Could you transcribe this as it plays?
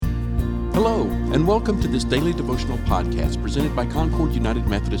Hello, and welcome to this daily devotional podcast presented by Concord United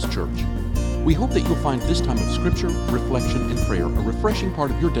Methodist Church. We hope that you'll find this time of scripture, reflection, and prayer a refreshing part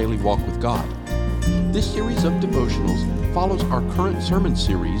of your daily walk with God. This series of devotionals follows our current sermon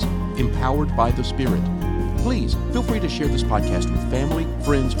series, Empowered by the Spirit. Please feel free to share this podcast with family,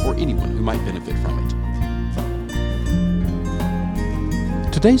 friends, or anyone who might benefit from it.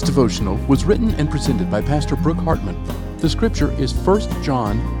 Today's devotional was written and presented by Pastor Brooke Hartman. The scripture is 1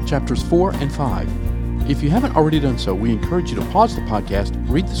 John chapters 4 and 5. If you haven't already done so, we encourage you to pause the podcast,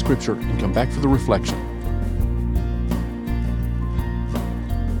 read the scripture, and come back for the reflection.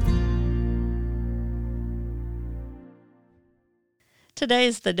 Today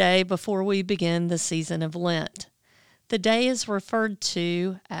is the day before we begin the season of Lent. The day is referred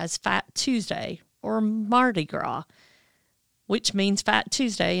to as Fat Tuesday or Mardi Gras, which means Fat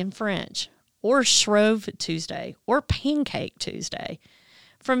Tuesday in French, or Shrove Tuesday, or Pancake Tuesday.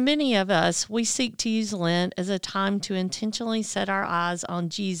 For many of us, we seek to use Lent as a time to intentionally set our eyes on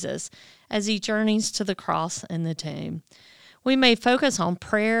Jesus as he journeys to the cross and the tomb. We may focus on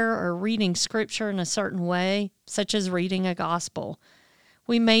prayer or reading scripture in a certain way, such as reading a gospel.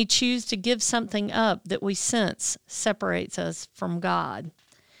 We may choose to give something up that we sense separates us from God.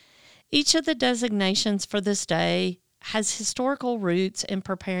 Each of the designations for this day has historical roots in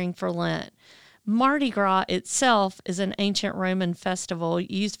preparing for Lent. Mardi Gras itself is an ancient Roman festival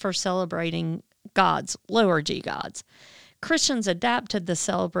used for celebrating gods, lower G gods. Christians adapted the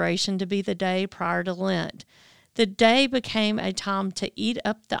celebration to be the day prior to Lent. The day became a time to eat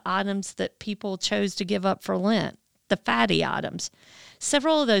up the items that people chose to give up for Lent, the fatty items.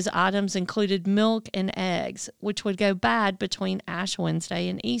 Several of those items included milk and eggs, which would go bad between Ash Wednesday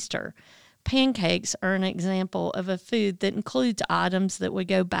and Easter. Pancakes are an example of a food that includes items that would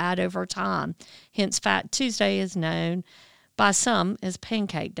go bad over time. Hence, Fat Tuesday is known by some as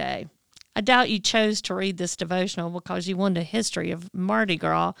Pancake Day. I doubt you chose to read this devotional because you wanted a history of Mardi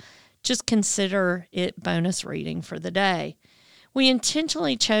Gras. Just consider it bonus reading for the day. We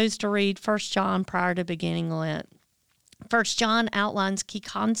intentionally chose to read 1 John prior to beginning Lent. 1 John outlines key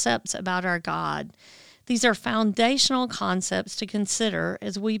concepts about our God. These are foundational concepts to consider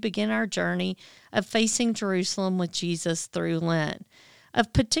as we begin our journey of facing Jerusalem with Jesus through Lent.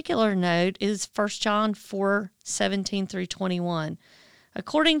 Of particular note is 1 John 4:17 through 21.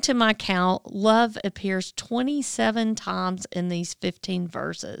 According to my count, love appears 27 times in these 15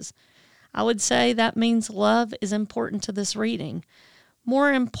 verses. I would say that means love is important to this reading.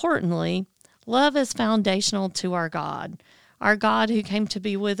 More importantly, love is foundational to our God who came to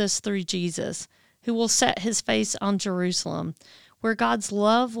be with us through Jesus, who will set his face on Jerusalem, where God's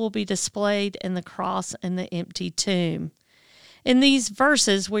love will be displayed in the cross and the empty tomb. In these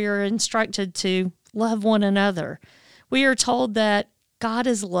verses, we are instructed to love one another. We are told that God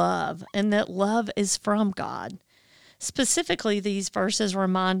is love and that love is from God. Specifically, these verses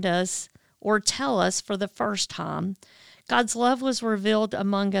remind us or tell us for the first time God's love was revealed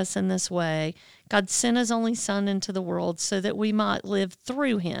among us in this way. God sent his only Son into the world so that we might live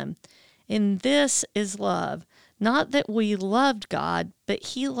through him. And this is love, not that we loved God, but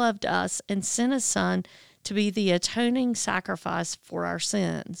he loved us and sent his Son to be the atoning sacrifice for our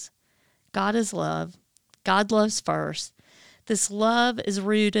sins. God is love. God loves first. This love is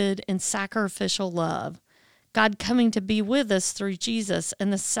rooted in sacrificial love. God coming to be with us through Jesus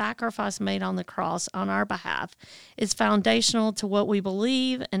and the sacrifice made on the cross on our behalf is foundational to what we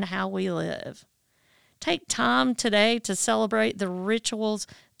believe and how we live. Take time today to celebrate the rituals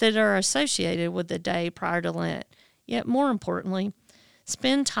that are associated with the day prior to Lent. Yet more importantly,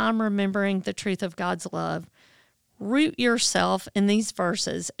 spend time remembering the truth of God's love. Root yourself in these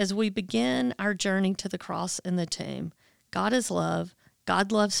verses as we begin our journey to the cross and the tomb. God is love.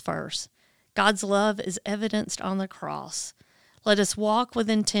 God loves first. God's love is evidenced on the cross. Let us walk with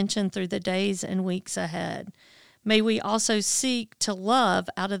intention through the days and weeks ahead. May we also seek to love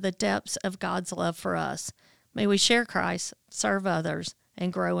out of the depths of God's love for us. May we share Christ, serve others,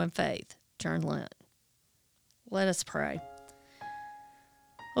 and grow in faith during Lent. Let us pray.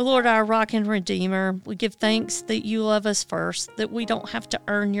 O Lord, our rock and redeemer, we give thanks that you love us first, that we don't have to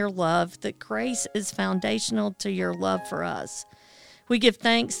earn your love, that grace is foundational to your love for us. We give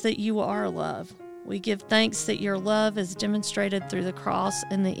thanks that you are love. We give thanks that your love is demonstrated through the cross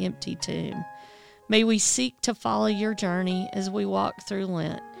and the empty tomb. May we seek to follow your journey as we walk through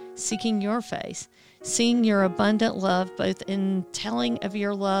Lent, seeking your face, seeing your abundant love both in telling of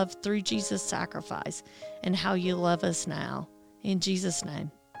your love through Jesus' sacrifice and how you love us now. In Jesus'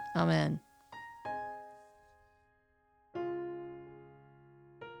 name, amen.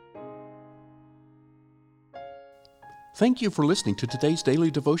 Thank you for listening to today's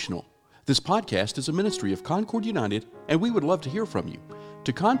daily devotional. This podcast is a ministry of Concord United, and we would love to hear from you.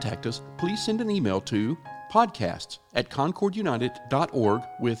 To contact us, please send an email to podcasts@concordunited.org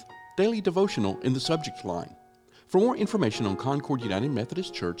with Daily Devotional in the subject line. For more information on Concord United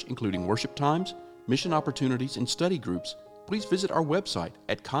Methodist Church, including worship times, mission opportunities, and study groups, please visit our website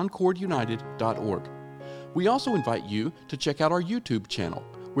at concordunited.org. We also invite you to check out our YouTube channel,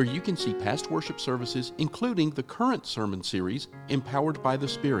 where you can see past worship services, including the current sermon series, Empowered by the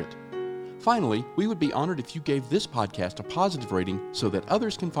Spirit. Finally, we would be honored if you gave this podcast a positive rating so that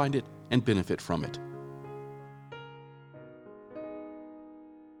others can find it and benefit from it.